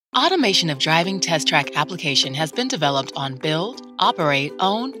Automation of driving test track application has been developed on build, operate,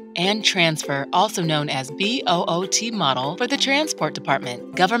 own, and transfer, also known as BOOT model, for the Transport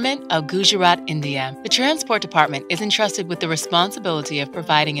Department, Government of Gujarat, India. The Transport Department is entrusted with the responsibility of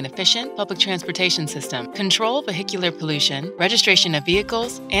providing an efficient public transportation system, control vehicular pollution, registration of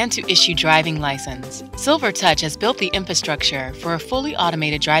vehicles, and to issue driving license. Silver Touch has built the infrastructure for a fully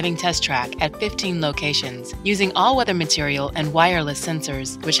automated driving test track at 15 locations, using all-weather material and wireless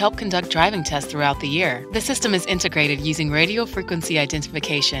sensors, which help conduct driving tests throughout the year. The system is integrated using radio frequency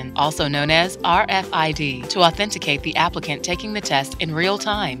identification, also known as RFID, to authenticate the applicant taking the test in real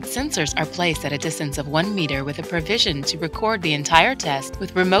time. Sensors are placed at a distance of 1 meter with a provision to record the entire test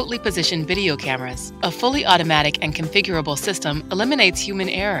with remotely positioned video cameras. A fully automatic and configurable system eliminates human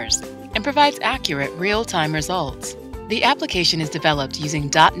errors and provides accurate real-time results. The application is developed using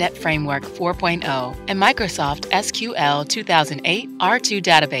 .NET Framework 4.0 and Microsoft SQL 2008 R2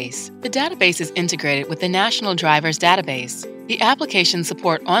 database. The database is integrated with the National Drivers Database. The application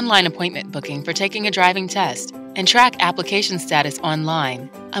supports online appointment booking for taking a driving test and track application status online.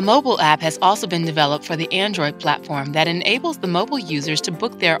 A mobile app has also been developed for the Android platform that enables the mobile users to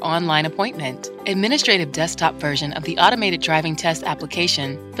book their online appointment. Administrative desktop version of the automated driving test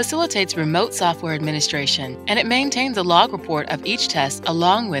application facilitates remote software administration, and it maintains a log report of each test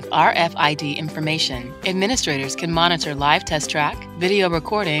along with RFID information. Administrators can monitor live test track, video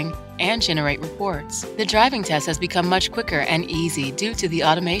recording, and generate reports. The driving test has become much quicker and easy due to the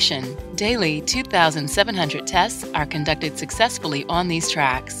automation. Daily, 2,700 tests are conducted successfully on these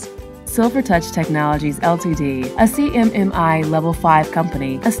tracks. Silver Touch Technologies Ltd., a CMMI Level 5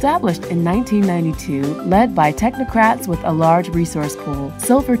 company, established in 1992, led by technocrats with a large resource pool.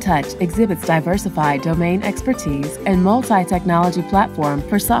 Silver Touch exhibits diversified domain expertise and multi-technology platform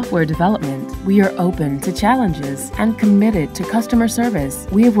for software development. We are open to challenges and committed to customer service.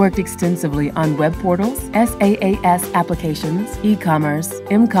 We have worked extensively on web portals, SaaS applications, e-commerce,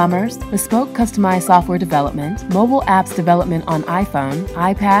 m-commerce, bespoke customized software development, mobile apps development on iPhone,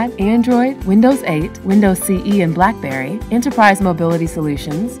 iPad, Android, Windows 8, Windows CE and BlackBerry, enterprise mobility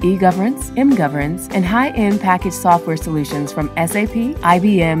solutions, e-governance, m-governance, and high-end packaged software solutions from SAP,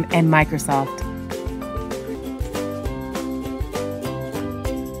 IBM, and Microsoft.